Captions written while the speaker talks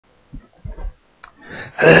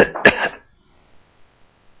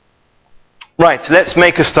Right, let's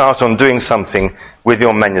make a start on doing something with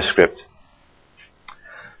your manuscript.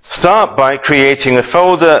 Start by creating a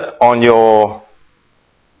folder on your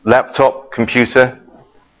laptop, computer,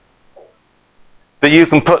 that you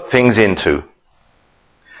can put things into.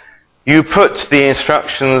 You put the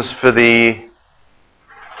instructions for the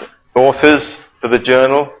authors, for the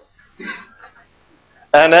journal,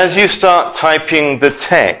 and as you start typing the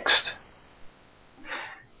text,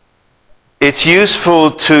 it's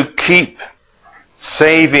useful to keep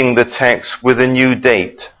saving the text with a new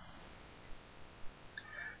date.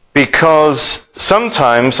 Because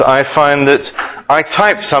sometimes I find that I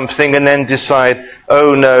type something and then decide,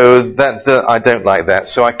 oh no, I don't like that,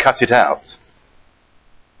 so I cut it out.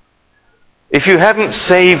 If you haven't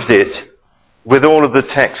saved it with all of the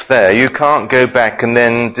text there, you can't go back and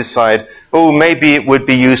then decide, oh, maybe it would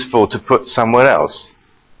be useful to put somewhere else.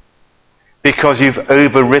 Because you've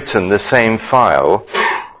overwritten the same file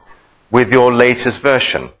with your latest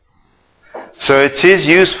version. So it is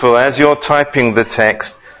useful as you're typing the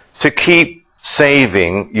text to keep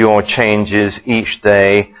saving your changes each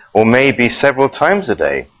day, or maybe several times a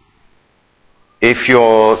day, if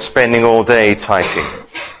you're spending all day typing.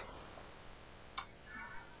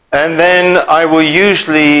 And then I will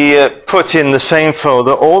usually put in the same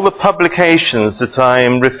folder all the publications that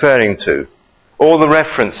I'm referring to, all the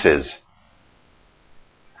references.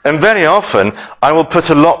 And very often I will put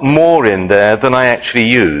a lot more in there than I actually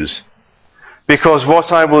use. Because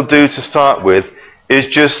what I will do to start with is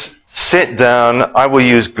just sit down, I will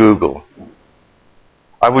use Google.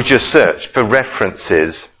 I will just search for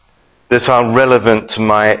references that are relevant to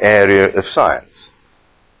my area of science.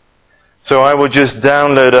 So I will just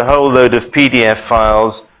download a whole load of PDF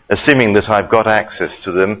files, assuming that I've got access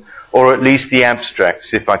to them, or at least the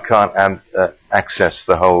abstracts if I can't access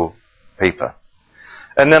the whole paper.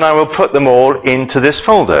 And then I will put them all into this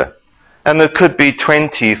folder. And there could be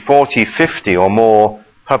 20, 40, 50 or more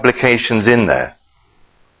publications in there.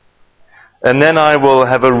 And then I will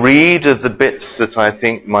have a read of the bits that I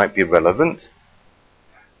think might be relevant.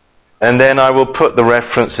 And then I will put the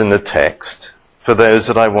reference in the text for those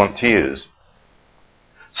that I want to use.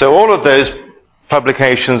 So all of those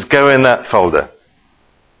publications go in that folder.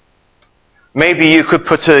 Maybe you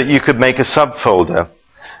could make a subfolder.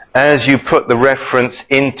 As you put the reference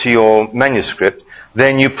into your manuscript,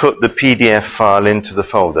 then you put the PDF file into the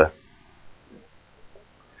folder.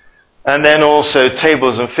 And then also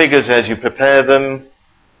tables and figures as you prepare them.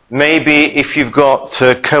 Maybe if you've got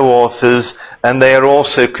co-authors and they are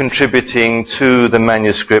also contributing to the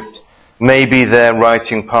manuscript, maybe they're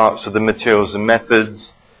writing parts of the materials and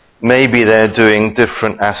methods, maybe they're doing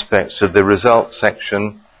different aspects of the results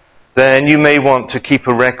section, then you may want to keep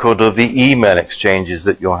a record of the email exchanges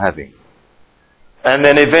that you're having. And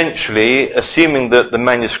then eventually, assuming that the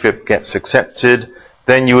manuscript gets accepted,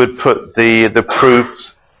 then you would put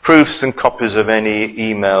the proofs and copies of any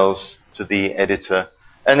emails to the editor,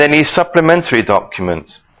 and any supplementary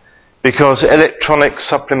documents, because electronic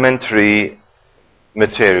supplementary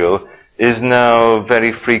material is now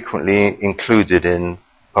very frequently included in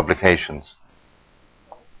publications.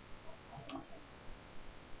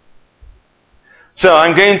 So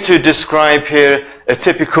I'm going to describe here a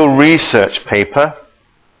typical research paper,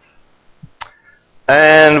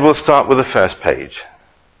 and we'll start with the first page,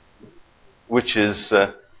 which is,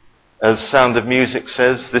 as Sound of Music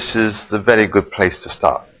says, this is the very good place to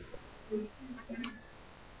start.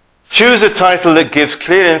 Choose a title that gives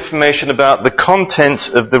clear information about the content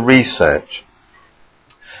of the research.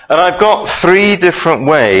 And I've got 3 different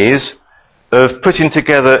ways of putting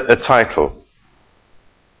together a title.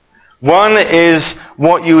 One is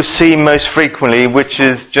what you see most frequently, which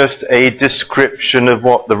is just a description of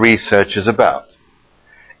what the research is about.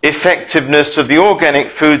 Effectiveness of the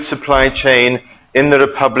organic food supply chain in the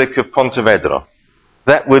Republic of Pontevedra.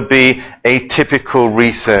 That would be a typical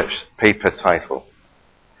research paper title.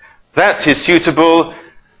 That is suitable.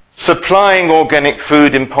 Supplying organic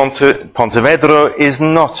food in Pontevedra is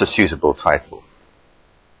not a suitable title.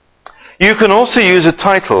 You can also use a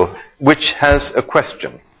title which has a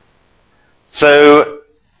question. So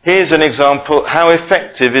here's an example. How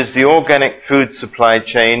effective is the organic food supply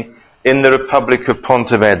chain in the Republic of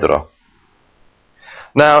Pontevedra?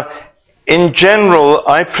 Now, in general,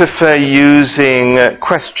 I prefer using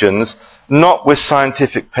questions, not with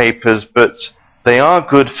scientific papers, but they are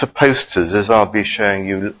good for posters, as I'll be showing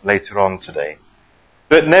you later on today.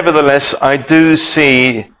 But nevertheless, I do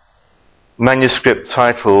see manuscript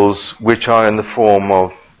titles which are in the form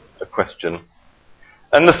of a question.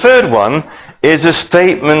 And the third one is a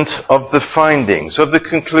statement of the findings, of the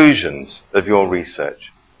conclusions of your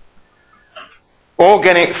research.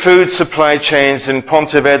 Organic food supply chains in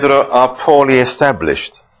Pontevedra are poorly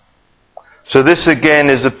established. So this again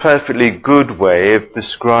is a perfectly good way of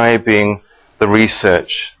describing the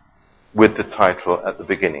research with the title at the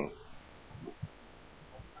beginning.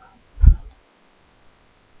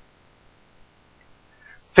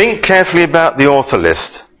 Think carefully about the author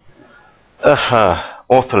list.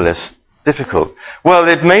 Author list. Difficult. Well,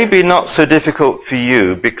 it may be not so difficult for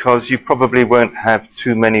you because you probably won't have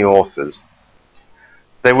too many authors.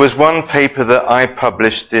 There was one paper that I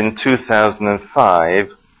published in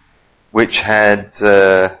 2005 which had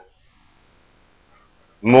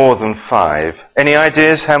more than 5. Any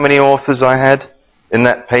ideas how many authors I had in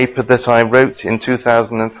that paper that I wrote in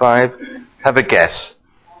 2005? Have a guess.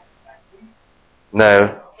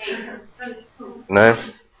 No. No?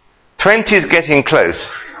 20 is getting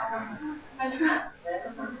close.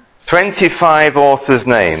 25 authors'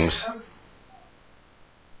 names.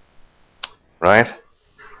 Right?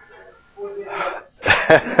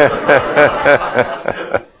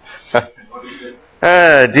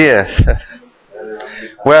 Oh dear.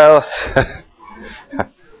 Well,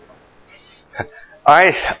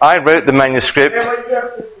 I wrote the manuscript.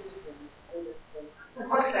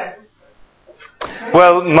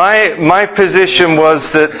 Well, my position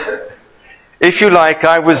was that, if you like,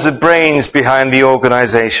 I was the brains behind the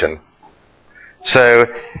organization. So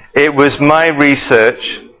it was my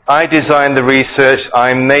research. I designed the research.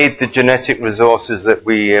 I made the genetic resources that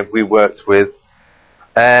we worked with.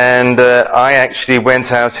 And I actually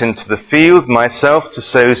went out into the field myself to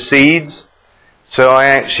sow seeds. So I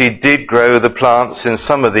actually did grow the plants in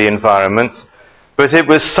some of the environments. But it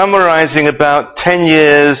was summarizing about 10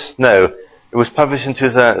 years, no, it was published in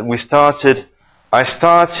 2000. I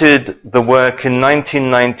started the work in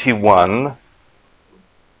 1991.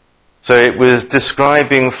 So it was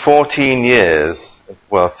describing 14 years,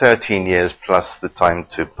 well, 13 years plus the time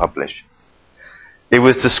to publish. It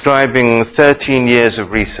was describing 13 years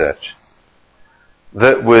of research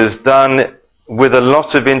that was done with a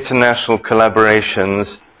lot of international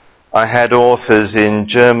collaborations. I had authors in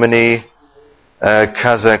Germany,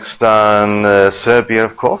 Kazakhstan, Serbia,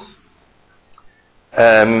 of course.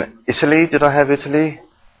 Italy, did I have Italy?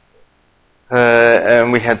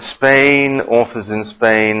 And we had Spain, authors in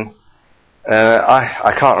Spain.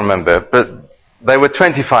 I can't remember, but there were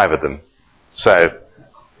 25 of them. So,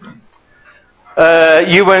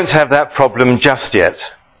 you won't have that problem just yet.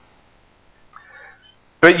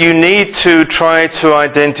 But you need to try to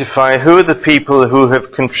identify who are the people who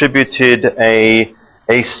have contributed a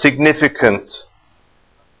significant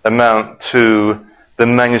amount to the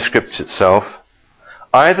manuscript itself,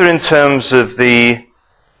 either in terms of the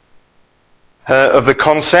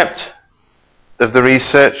concept of the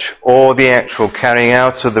research, or the actual carrying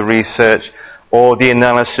out of the research, or the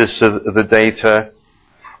analysis of the data,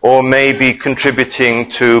 or maybe contributing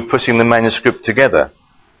to putting the manuscript together.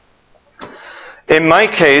 In my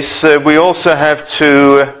case, we also have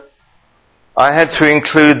to, I had to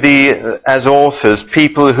include as authors,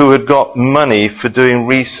 people who had got money for doing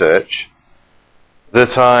research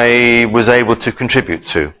that I was able to contribute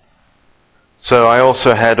to. So I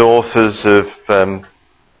also had authors of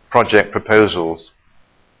project proposals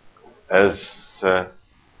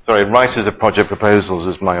writers of project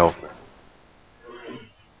proposals as my authors.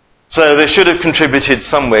 So they should have contributed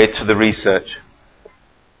some way to the research.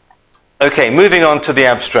 Okay, moving on to the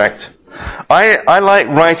abstract. I like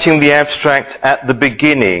writing the abstract at the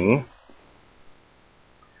beginning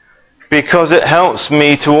because it helps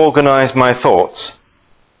me to organize my thoughts.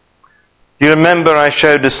 You remember I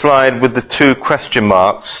showed a slide with the 2 question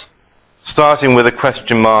marks, starting with a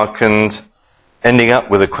question mark and ending up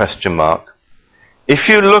with a question mark. If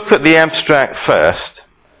you look at the abstract first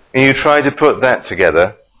and you try to put that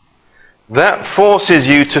together, that forces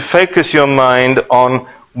you to focus your mind on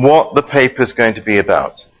what the paper is going to be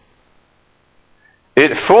about.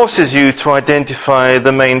 It forces you to identify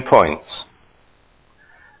the main points.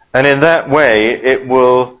 And in that way, it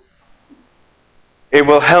will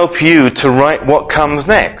help you to write what comes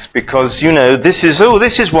next, because you know this is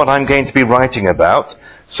what I'm going to be writing about,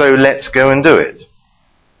 so let's go and do it.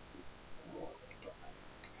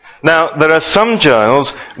 Now, there are some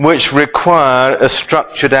journals which require a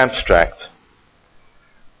structured abstract.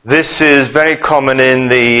 This is very common in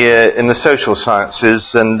the social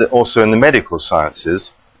sciences and also in the medical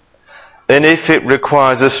sciences. And if it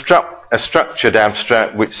requires a structured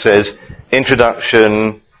abstract which says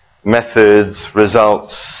introduction, methods,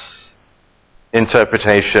 results,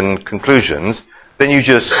 interpretation, conclusions, then you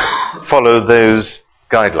just follow those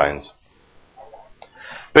guidelines.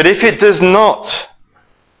 But if it does not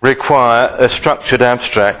require a structured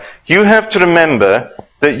abstract, you have to remember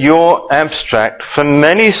that your abstract, for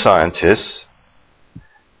many scientists,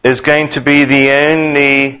 is going to be the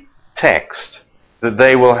only text that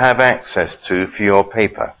they will have access to for your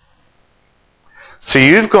paper. So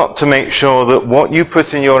you've got to make sure that what you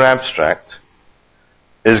put in your abstract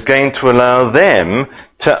is going to allow them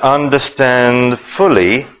to understand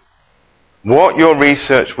fully what your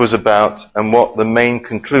research was about and what the main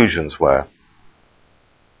conclusions were.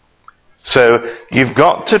 So you've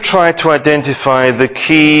got to try to identify the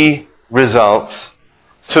key results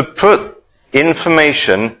to put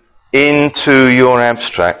information into your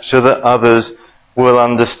abstract so that others will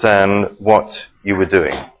understand what you were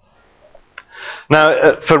doing.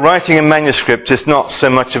 Now, for writing a manuscript, it's not so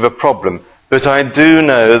much of a problem, but I do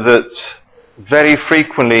know that very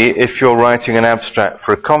frequently, if you're writing an abstract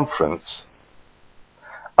for a conference,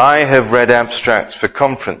 I have read abstracts for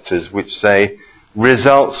conferences which say,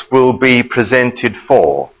 results will be presented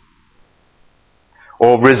for,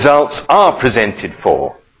 or results are presented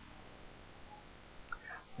for,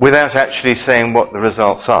 without actually saying what the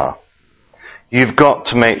results are. You've got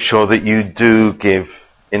to make sure that you do give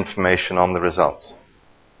information on the results.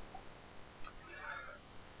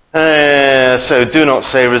 So do not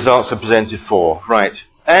say results are presented for. Right.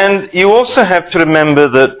 And you also have to remember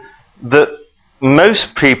that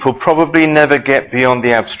most people probably never get beyond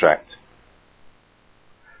the abstract.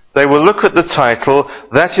 They will look at the title.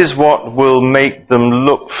 That is what will make them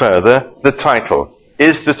look further. The title.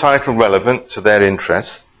 Is the title relevant to their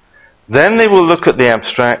interests? Then they will look at the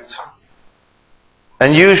abstract,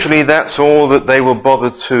 and usually that's all that they will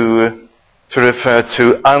bother to refer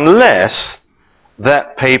to, unless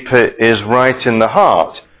that paper is right in the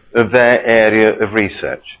heart of their area of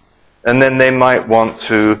research. And then they might want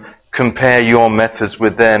to compare your methods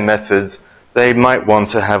with their methods. They might want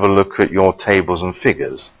to have a look at your tables and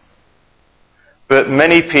figures. But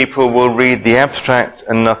many people will read the abstract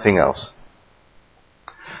and nothing else.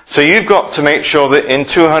 So you've got to make sure that in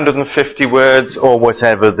 250 words, or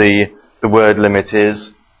whatever the word limit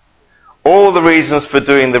is, all the reasons for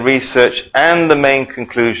doing the research and the main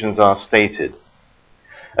conclusions are stated.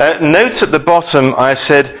 Note at the bottom I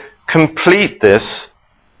said complete this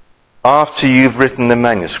after you've written the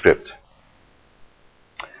manuscript.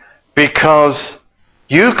 Because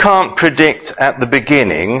you can't predict at the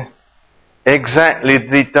beginning exactly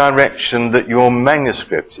the direction that your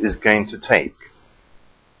manuscript is going to take.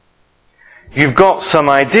 You've got some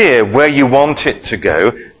idea where you want it to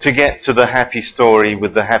go to get to the happy story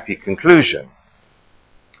with the happy conclusion.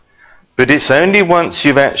 But it's only once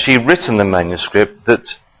you've actually written the manuscript that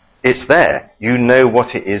it's there. You know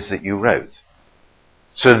what it is that you wrote.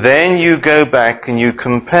 So then you go back and you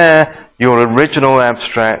compare your original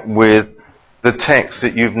abstract with the text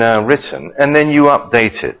that you've now written, and then you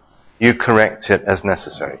update it. You correct it as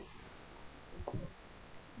necessary.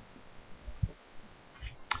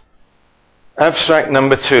 Abstract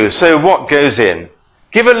number 2. So what goes in?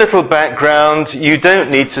 Give a little background. You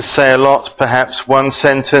don't need to say a lot, perhaps one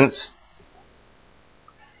sentence.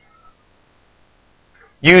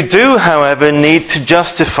 You do, however, need to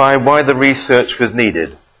justify why the research was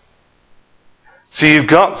needed. So you've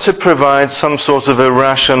got to provide some sort of a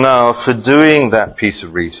rationale for doing that piece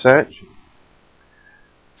of research,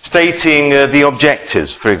 stating the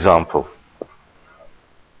objectives, for example.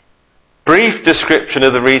 Brief description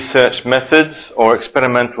of the research methods or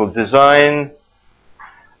experimental design,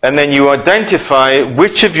 and then you identify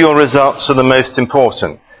which of your results are the most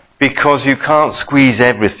important, because you can't squeeze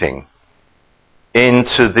everything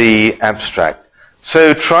into the abstract.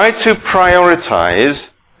 So try to prioritize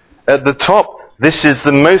at the top, this is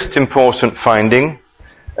the most important finding,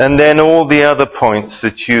 and then all the other points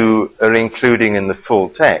that you are including in the full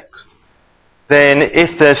text. Then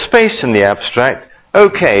if there's space in the abstract,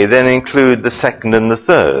 okay, then include the second and the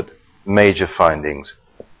third major findings.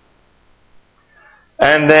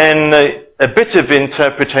 And then a bit of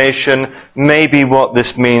interpretation, maybe what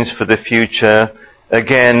this means for the future.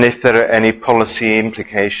 Again, if there are any policy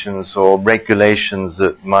implications or regulations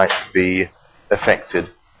that might be affected.